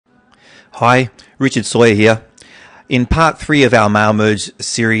Hi, Richard Sawyer here. In part 3 of our mail merge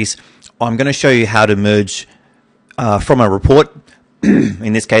series, I'm going to show you how to merge from a report.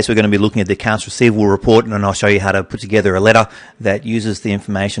 In this case, we're going to be looking at the accounts receivable report, and I'll show you how to put together a letter that uses the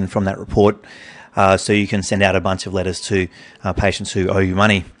information from that report so you can send out a bunch of letters to patients who owe you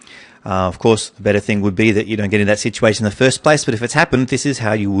money. Of course, the better thing would be that you don't get in that situation in the first place, but if it's happened, this is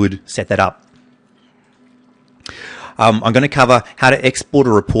how you would set that up. I'm going to cover how to export a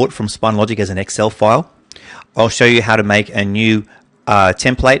report from Spinalogic as an Excel file. I'll show you how to make a new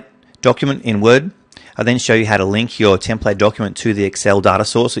template document in Word. I'll then show you how to link your template document to the Excel data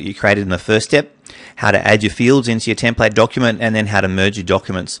source that you created in the first step, how to add your fields into your template document, and then how to merge your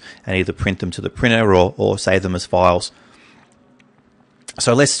documents and either print them to the printer or save them as files.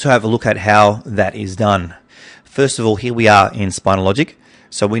 So let's have a look at how that is done. First of all, here we are in Spinalogic.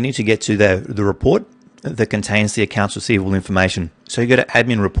 So we need to get to the report that contains the accounts receivable information. So you go to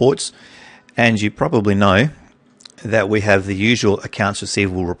admin reports, and you probably know that we have the usual accounts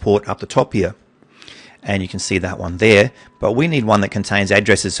receivable report up the top here, and you can see that one there, but we need one that contains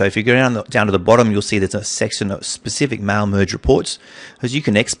addresses. So if you go down to the bottom, you'll see there's a section of specific mail merge reports, because you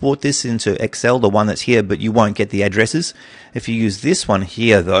can export this into Excel, the one that's here, but you won't get the addresses. If you use this one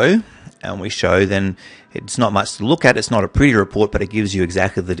here though, and we show, then it's not much to look at. It's not a pretty report, but it gives you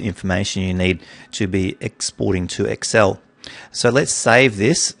exactly the information you need to be exporting to Excel. So let's save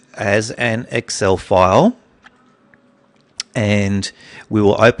this as an Excel file, and we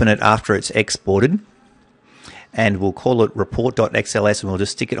will open it after it's exported, and we'll call it report.xls, and we'll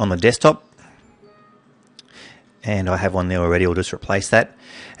just stick it on the desktop. And I have one there already. We'll just replace that.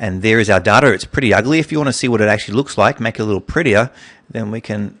 And there is our data. It's pretty ugly. If you want to see what it actually looks like, make it a little prettier, then we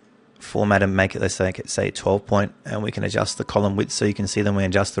can format and make it, let's say 12 point, and we can adjust the column width so you can see them. We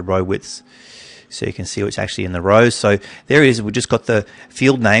adjust the row widths so you can see what's actually in the rows. So there it is. We've just got the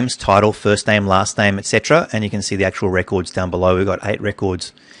field names, title, first name, last name, etc. And you can see the actual records down below. We've got 8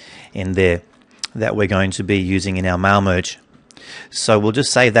 records in there that we're going to be using in our mail merge. So we'll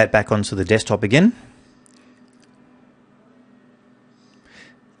just save that back onto the desktop again.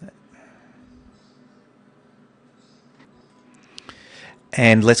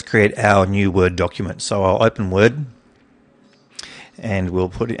 And let's create our new Word document. So I'll open Word, and we'll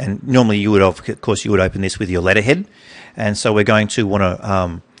put it, and normally you would, of course, you would open this with your letterhead. And so we're going to want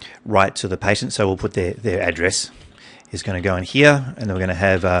to write to the patient. So we'll put their address is going to go in here, and then we're going to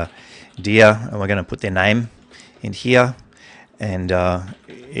have dear, and we're going to put their name in here. And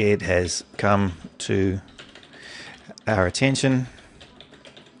it has come to our attention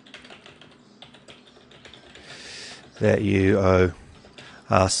that you owe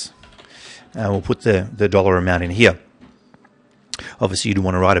us, and we'll put the dollar amount in here. Obviously you'd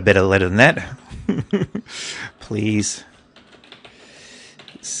want to write a better letter than that. Please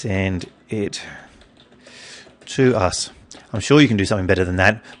send it to us. I'm sure you can do something better than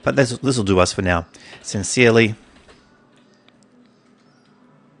that, but this will do us for now. Sincerely,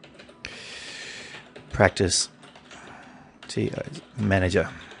 Practice TO's Manager.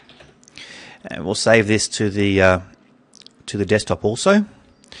 And we'll save this to the desktop also.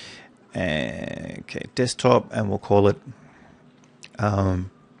 Okay, desktop, and we'll call it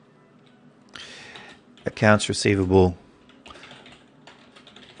accounts receivable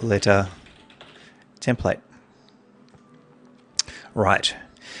letter template. Right,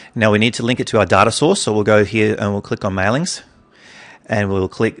 now we need to link it to our data source, so we'll go here and we'll click on mailings, and we'll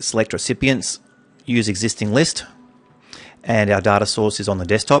click select recipients, use existing list, and our data source is on the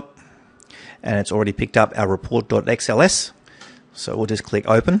desktop, and it's already picked up our report.xls. So we'll just click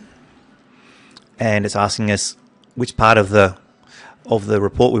open, and it's asking us which part of the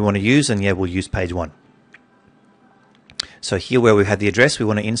report we want to use, and yeah, we'll use page 1. So here where we have the address, we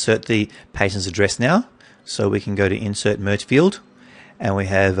want to insert the patient's address now. So we can go to insert merge field, and we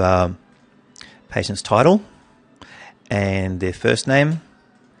have patient's title and their first name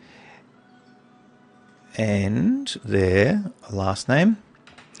and their last name.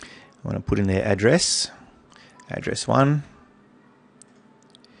 I want to put in their address, address 1,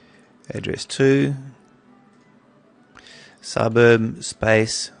 address 2, suburb,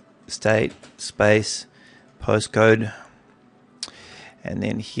 space, state, space, postcode. And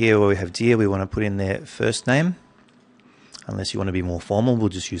then here where we have dear, we want to put in their first name. Unless you want to be more formal, we'll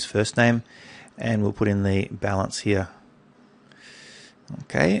just use first name. And we'll put in the balance here.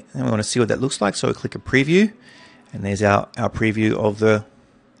 Okay, and we want to see what that looks like, so we click a preview. And there's our preview of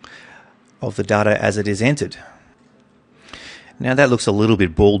the data as it is entered. Now that looks a little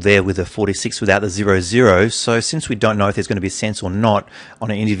bit bald there with the 46 without the 00. So since we don't know if there's going to be sense or not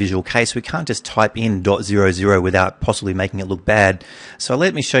on an individual case, we can't just type in .00 without possibly making it look bad. So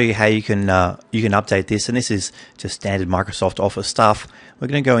let me show you how you can update this. And this is just standard Microsoft Office stuff. We're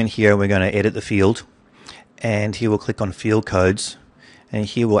going to go in here and we're going to edit the field. And here we'll click on field codes. And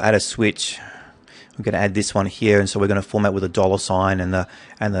here we'll add a switch. We're going to add this one here, and so we're going to format with a $sign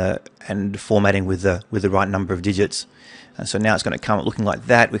and formatting with the right number of digits. And so now it's going to come looking like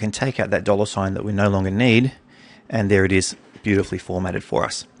that. We can take out that $sign that we no longer need, and there it is, beautifully formatted for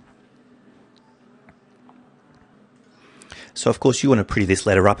us. So of course you want to pretty this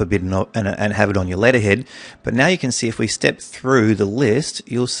letter up a bit and have it on your letterhead. But now you can see if we step through the list,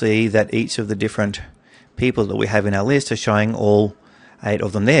 you'll see that each of the different people that we have in our list are showing all 8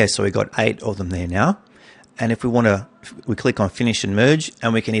 of them there. So we've got 8 of them there now. And if we want to, we click on Finish and Merge,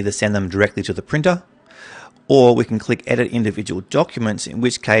 and we can either send them directly to the printer, or we can click Edit Individual Documents, in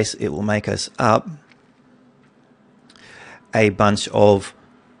which case it will make us up a bunch of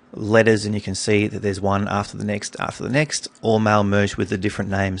letters, and you can see that there's one after the next, all mail merged with the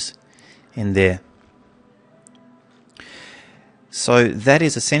different names in there. So that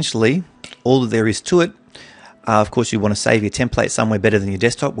is essentially all that there is to it. Of course, you want to save your templates somewhere better than your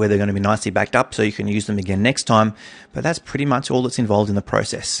desktop, where they're going to be nicely backed up so you can use them again next time. But that's pretty much all that's involved in the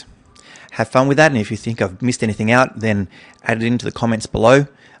process. Have fun with that, and if you think I've missed anything out, then add it into the comments below.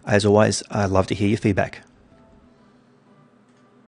 As always, I'd love to hear your feedback.